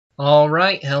All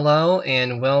right, hello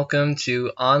and welcome to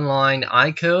Online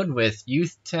iCode with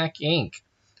YTiCode Inc.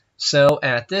 So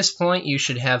at this point, you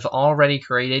should have already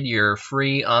created your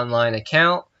free online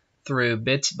account through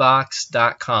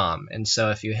bitsbox.com. And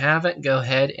so if you haven't, go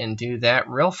ahead and do that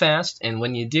real fast. And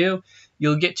when you do,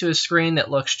 you'll get to a screen that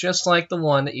looks just like the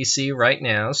one that you see right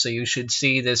now. So you should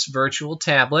see this virtual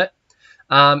tablet.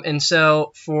 And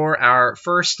so for our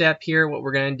first step here, what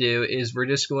we're going to do is we're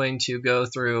just going to go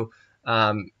through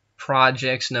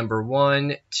projects number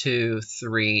 1, 2,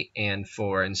 3, and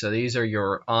 4. And so these are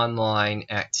your online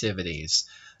activities.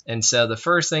 And so the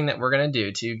first thing that we're going to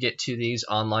do to get to these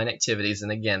online activities,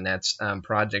 and again, that's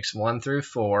projects 1 through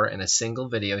 4 in a single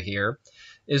video here,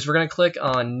 is we're going to click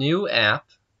on New App.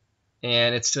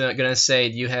 And it's going to say,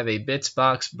 do you have a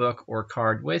Bitsbox book or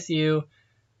card with you?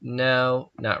 No,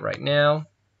 not right now.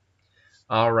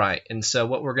 All right, and so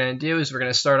what we're going to do is we're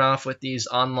going to start off with these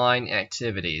online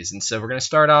activities. And so we're going to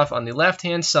start off on the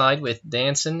left-hand side with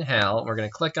Dancin' Hal. We're going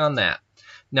to click on that.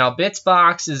 Now,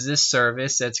 Bitsbox is this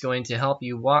service that's going to help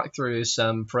you walk through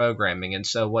some programming. And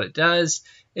so what it does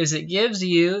is it gives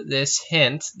you this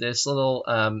hint, this little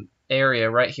area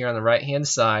right here on the right-hand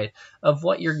side of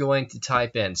what you're going to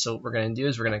type in. So what we're going to do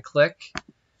is we're going to click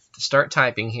to start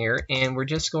typing here, and we're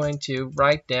just going to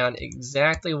write down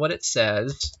exactly what it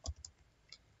says.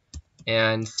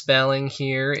 And spelling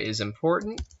here is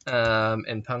important,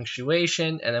 and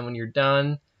punctuation. And then when you're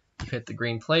done, you hit the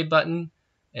green play button.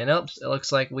 And oops, it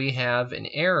looks like we have an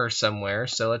error somewhere.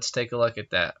 So let's take a look at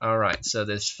that. All right, so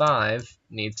this 5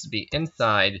 needs to be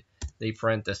inside the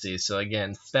parentheses. So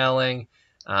again, spelling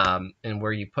and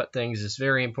where you put things is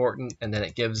very important. And then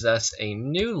it gives us a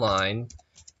new line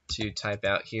to type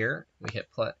out here. We hit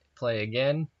play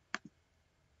again.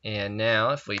 And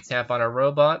now if we tap on our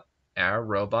robot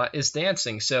is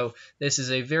dancing. So this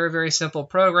is a very, very simple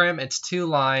program. It's 2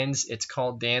 lines. It's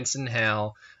called Dancin'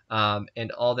 Hal.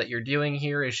 And all that you're doing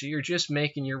here is you're just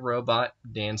making your robot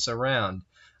dance around.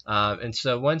 And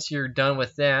so once you're done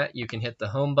with that, you can hit the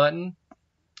home button.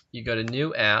 You go to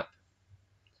New App.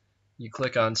 You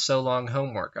click on So Long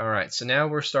Homework. All right, so now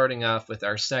we're starting off with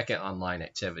our second online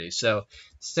activity. So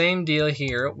same deal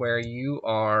here where you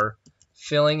are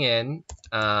filling in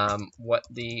what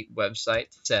the website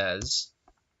says.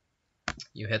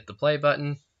 You hit the play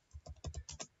button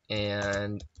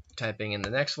and typing in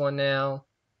the next one now.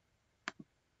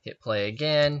 Hit play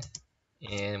again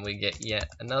and we get yet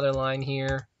another line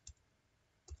here.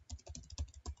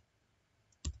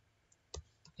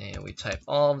 And we type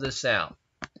all of this out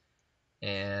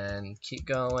and keep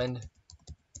going.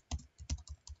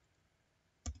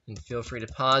 And feel free to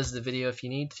pause the video if you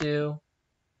need to.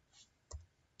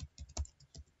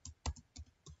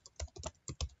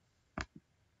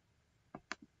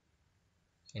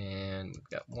 And we've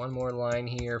got one more line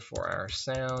here for our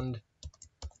sound.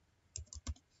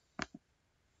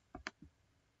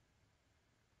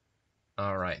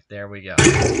 All right, there we go.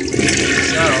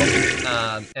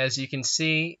 So, as you can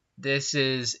see, this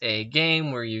is a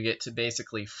game where you get to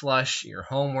basically flush your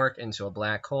homework into a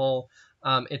black hole.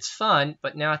 It's fun,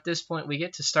 but now at this point, we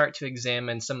get to start to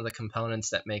examine some of the components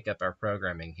that make up our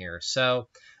programming here. So,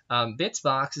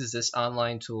 Bitsbox is this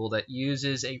online tool that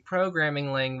uses a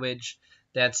programming language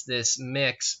that's this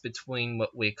mix between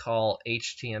what we call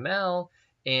HTML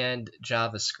and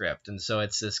JavaScript. And so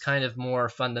it's this kind of more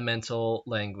fundamental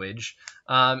language.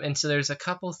 And so there's a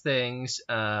couple things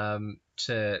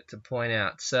to point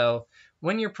out. So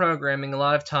when you're programming, a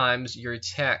lot of times your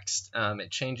text, it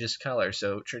changes color.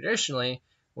 So traditionally,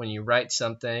 when you write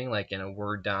something like in a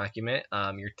Word document,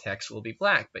 your text will be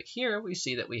black. But here we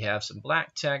see that we have some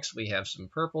black text, we have some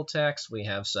purple text, we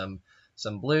have some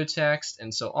blue text,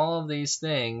 and so all of these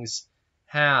things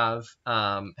have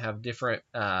different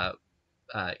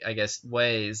I guess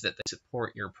ways that they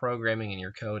support your programming and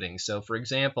your coding. So for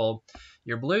example,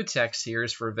 your blue text here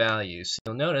is for values.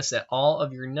 You'll notice that all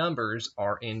of your numbers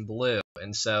are in blue,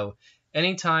 and so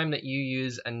anytime that you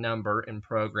use a number in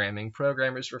programming,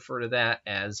 programmers refer to that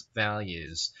as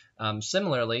values.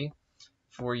 Similarly,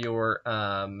 for your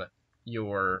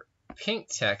pink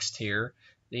text here,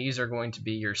 these are going to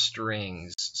be your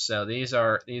strings. So these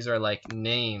are like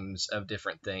names of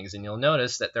different things, and you'll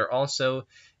notice that they're also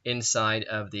inside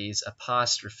of these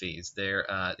apostrophes.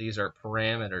 These are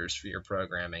parameters for your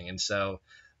programming, and so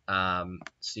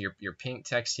your pink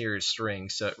text here is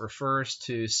strings, so it refers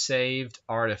to saved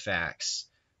artifacts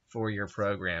for your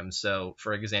program. So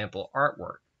for example,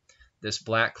 artwork, this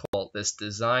black hole, this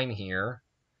design here,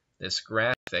 this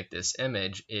graphic graphic, this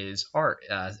image, is art.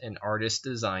 An artist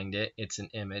designed it. It's an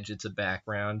image. It's a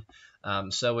background.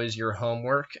 So is your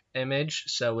homework image.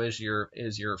 So is your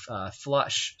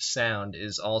flush sound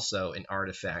is also an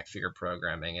artifact for your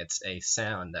programming. It's a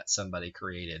sound that somebody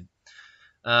created.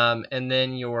 And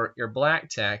then your black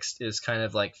text is kind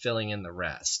of like filling in the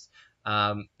rest.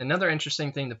 Another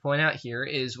interesting thing to point out here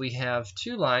is we have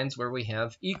two lines where we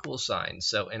have equal signs.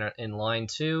 So in line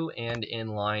 2 and in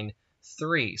line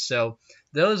 3. So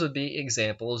those would be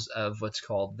examples of what's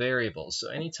called variables. So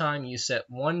anytime you set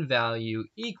one value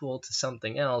equal to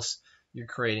something else, you're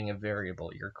creating a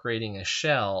variable. You're creating a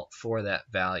shell for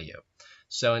that value.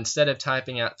 So instead of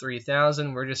typing out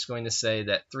 3000, we're just going to say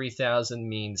that 3000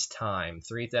 means time.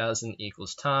 3000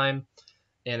 equals time.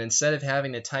 And instead of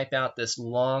having to type out this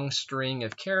long string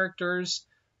of characters,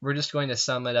 we're just going to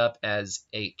sum it up as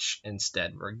h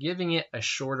instead. We're giving it a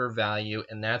shorter value,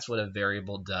 and that's what a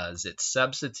variable does. It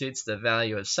substitutes the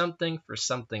value of something for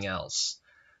something else.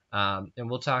 And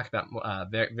we'll talk about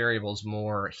variables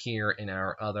more here in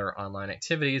our other online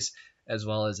activities, as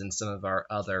well as in some of our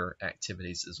other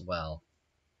activities as well.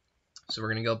 So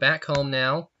we're going to go back home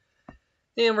now,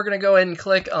 and we're going to go ahead and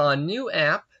click on New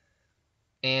App.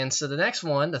 And so the next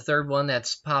one, the third one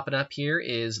that's popping up here,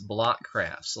 is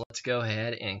BlockCraft. So let's go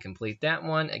ahead and complete that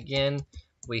one. Again,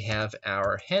 we have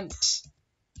our hints.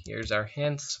 Here's our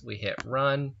hints. We hit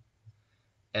Run,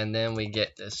 and then we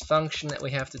get this function that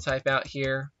we have to type out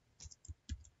here.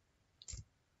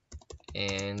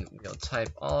 And we'll type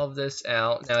all of this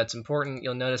out. Now it's important,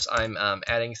 you'll notice I'm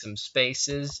adding some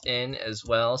spaces in as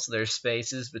well. So there's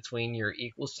spaces between your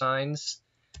equal signs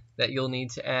that you'll need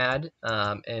to add,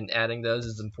 and adding those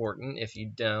is important. If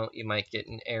you don't, you might get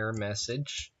an error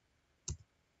message.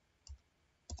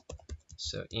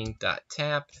 So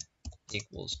ink.tap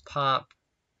equals pop.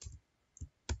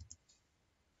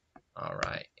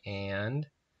 Alright, and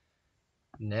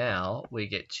now we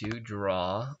get to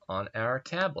draw on our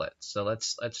tablet. So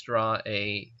let's draw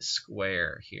a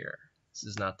square here. This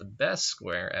is not the best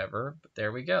square ever, but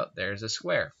there we go. There's a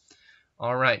square.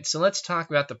 All right, so let's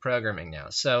talk about the programming now.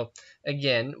 So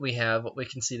again, we have what we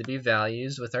can see to be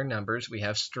values with our numbers. We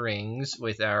have strings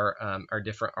with our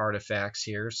different artifacts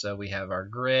here. So we have our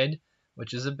grid,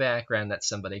 which is a background that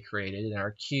somebody created, and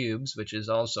our cubes, which is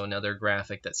also another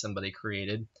graphic that somebody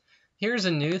created. Here's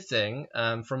a new thing.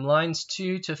 From lines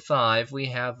 2 to 5, we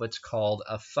have what's called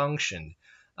a function.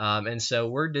 And so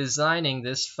we're designing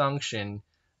this function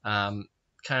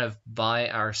kind of by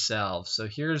ourselves. So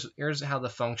here's how the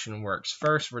function works.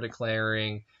 First, we're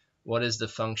declaring what is the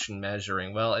function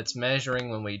measuring. Well, it's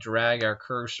measuring when we drag our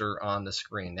cursor on the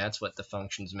screen. That's what the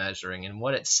function's measuring. And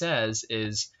what it says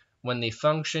is when the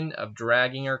function of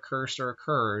dragging our cursor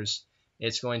occurs,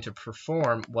 it's going to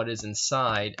perform what is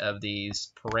inside of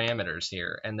these parameters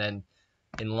here. And then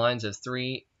in lines of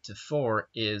 3 to 4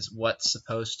 is what's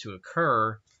supposed to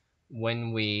occur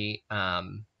when we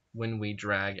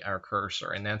drag our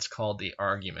cursor, and that's called the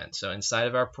argument. So inside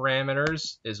of our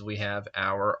parameters is we have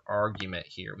our argument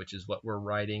here, which is what we're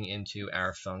writing into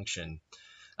our function.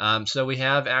 So we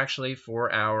have actually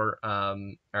for our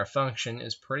function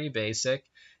is pretty basic.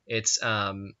 It's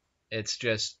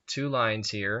just 2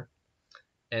 lines here,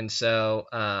 and so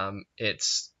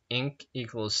it's ink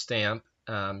equals stamp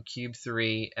cube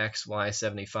 3 xy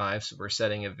 75. So we're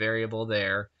setting a variable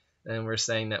there, and we're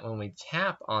saying that when we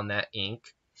tap on that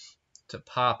ink to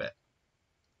pop it.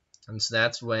 And so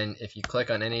that's when, if you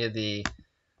click on any of the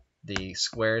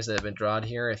squares that have been drawn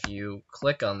here, if you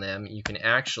click on them, you can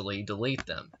actually delete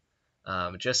them,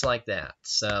 just like that.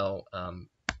 So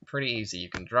pretty easy. You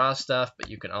can draw stuff, but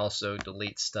you can also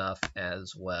delete stuff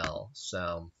as well.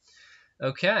 So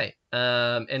okay,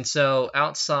 and so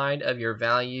outside of your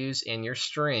values and your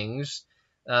strings,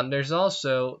 there's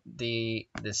also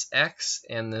this x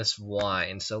and this y.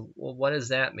 And so, well, what does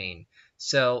that mean?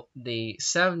 So the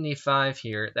 75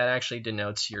 here, that actually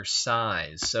denotes your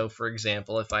size. So for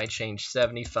example, if I change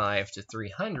 75 to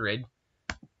 300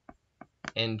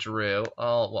 and drew,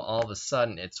 all of a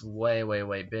sudden it's way, way,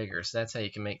 way bigger. So that's how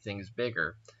you can make things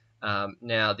bigger.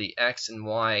 Now the X and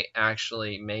Y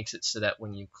actually makes it so that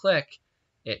when you click,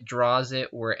 it draws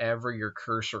it wherever your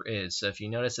cursor is. So if you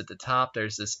notice at the top,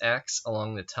 there's this X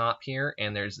along the top here,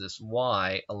 and there's this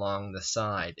Y along the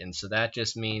side. And so that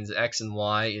just means X and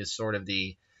Y is sort of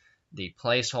the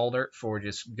placeholder for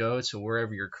just go to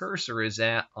wherever your cursor is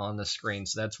at on the screen.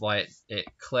 So that's why it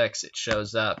clicks, it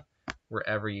shows up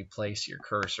wherever you place your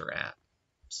cursor at.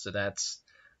 So that's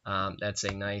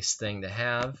a nice thing to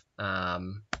have.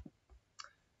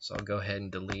 So I'll go ahead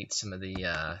and delete some of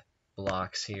the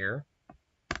blocks here.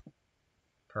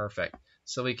 Perfect.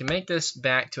 So we can make this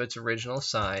back to its original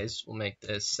size. We'll make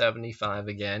this 75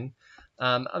 again.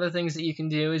 Other things that you can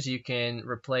do is you can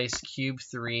replace cube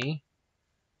 3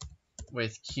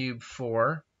 with cube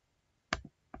 4.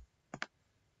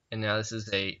 And now this is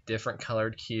a different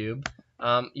colored cube.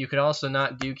 You could also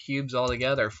not do cubes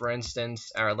altogether. For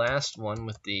instance, our last one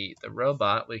with the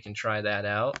robot, we can try that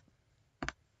out.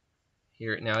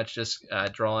 Here, now it's just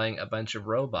drawing a bunch of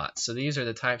robots. So these are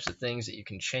the types of things that you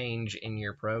can change in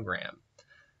your program.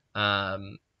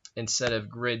 Instead of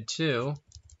grid 2,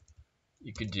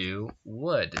 you could do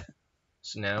wood.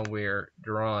 So now we're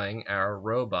drawing our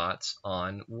robots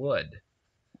on wood.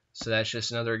 So that's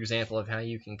just another example of how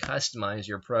you can customize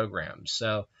your program.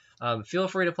 So feel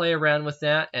free to play around with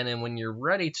that, and then when you're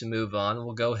ready to move on,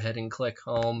 we'll go ahead and click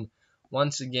Home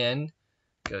once again.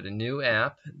 Go to New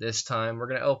App. This time we're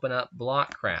going to open up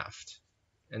Blockcraft.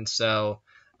 And so,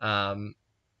 that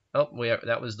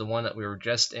was the one that we were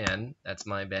just in. That's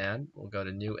my bad. We'll go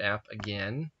to New App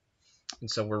again. And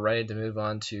so we're ready to move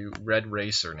on to Red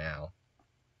Racer now.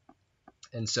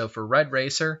 And so for Red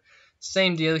Racer,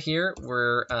 same deal here.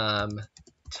 We're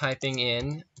typing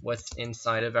in what's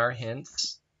inside of our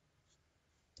hints.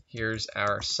 Here's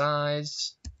our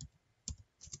size,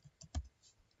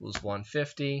 equals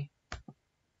 150.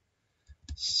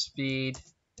 Speed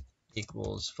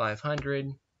equals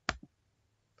 500.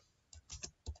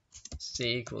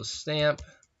 C equals stamp,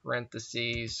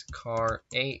 parentheses, car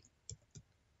 8.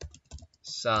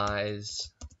 Size,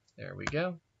 there we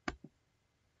go.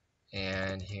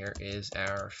 And here is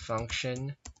our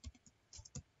function.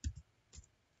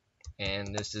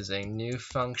 And this is a new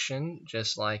function,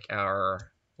 just like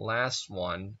our last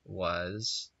one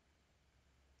was.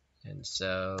 And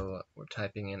so we're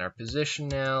typing in our position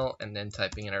now, and then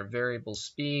typing in our variable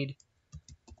speed,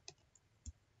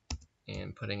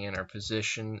 and putting in our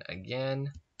position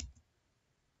again.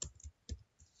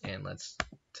 And let's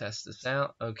test this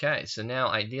out. Okay, so now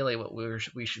ideally what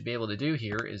we should be able to do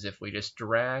here is if we just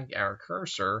drag our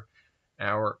cursor,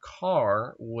 our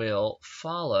car will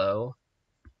follow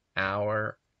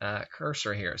our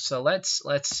cursor here. So let's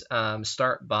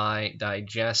start by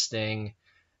digesting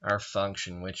our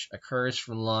function, which occurs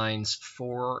from lines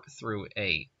 4 through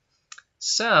 8.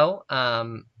 So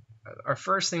our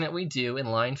first thing that we do in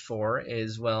line 4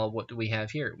 is, well, what do we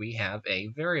have here? We have a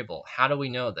variable. How do we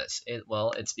know this?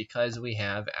 Well, it's because we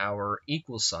have our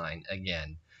equal sign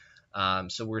again.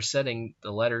 So we're setting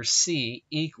the letter C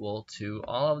equal to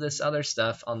all of this other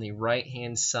stuff on the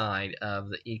right-hand side of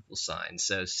the equal sign.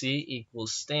 So C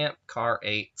equals stamp car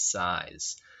 8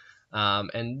 size.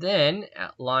 And then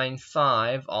at line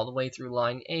 5 all the way through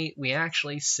line 8, we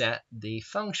actually set the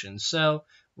function. So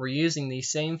we're using the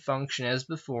same function as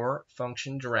before,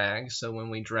 function drag, so when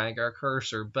we drag our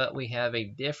cursor, but we have a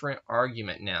different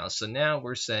argument now. So now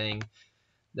we're saying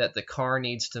that the car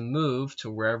needs to move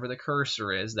to wherever the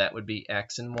cursor is, that would be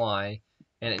X and Y,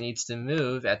 and it needs to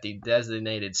move at the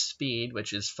designated speed,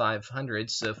 which is 500.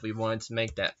 So if we wanted to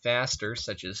make that faster,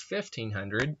 such as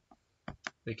 1500,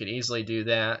 we could easily do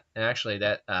that. And actually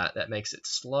that makes it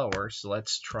slower, so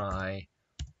let's try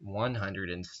 100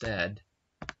 instead.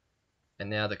 And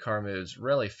now the car moves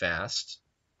really fast.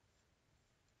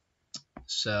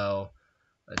 So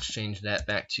let's change that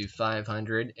back to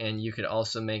 500. And you could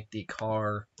also make the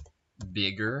car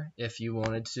bigger if you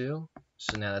wanted to.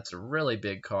 So now that's a really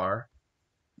big car.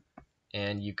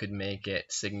 And you could make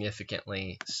it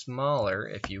significantly smaller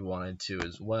if you wanted to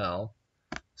as well.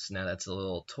 So now that's a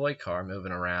little toy car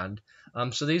moving around.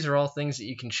 So these are all things that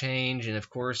you can change, and of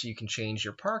course you can change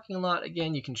your parking lot.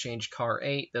 Again, you can change car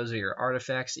 8. Those are your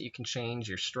artifacts that you can change,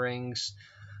 your strings.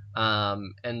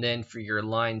 And then for your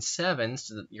line 7,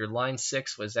 so that your line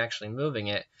 6 was actually moving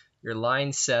it, your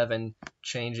line 7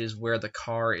 changes where the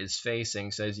car is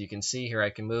facing. So as you can see here,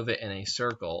 I can move it in a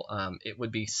circle. It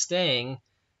would be staying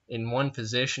in one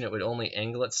position. It would only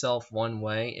angle itself one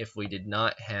way if we did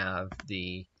not have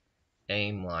the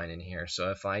aim line in here.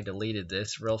 So if I deleted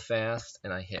this real fast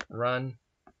and I hit run,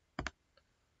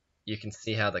 you can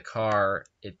see how the car,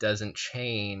 it doesn't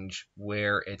change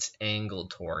where it's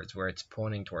angled towards, where it's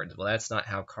pointing towards. Well, that's not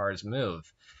how cars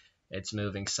move. It's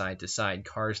moving side to side.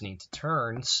 Cars need to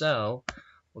turn, so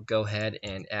we'll go ahead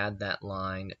and add that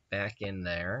line back in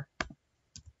there.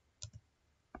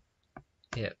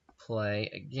 Hit play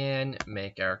again,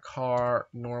 make our car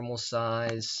normal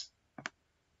size.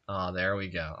 Oh, there we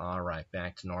go. All right,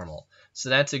 back to normal. So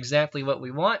that's exactly what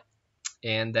we want,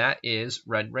 and that is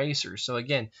Red Racer. So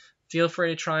again, feel free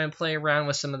to try and play around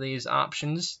with some of these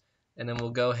options, and then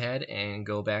we'll go ahead and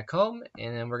go back home,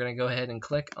 and then we're going to go ahead and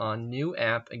click on New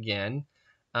App again.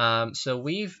 So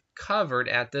we've covered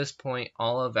at this point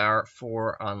all of our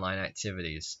 4 online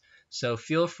activities. So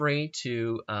feel free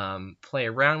to play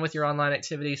around with your online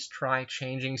activities, try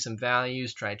changing some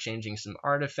values, try changing some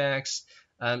artifacts,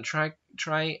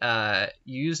 try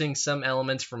using some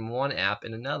elements from one app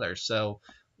in another. So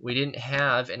we didn't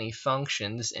have any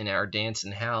functions in our dance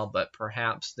and howl, but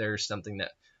perhaps there's something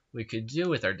that we could do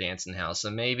with our dance and howl.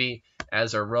 So maybe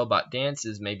as our robot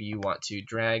dances, maybe you want to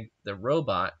drag the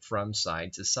robot from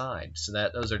side to side. So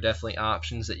those are definitely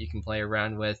options that you can play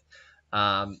around with.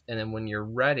 And then when you're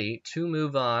ready to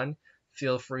move on,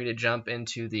 feel free to jump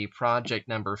into the project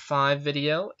number 5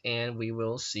 video, and we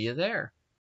will see you there.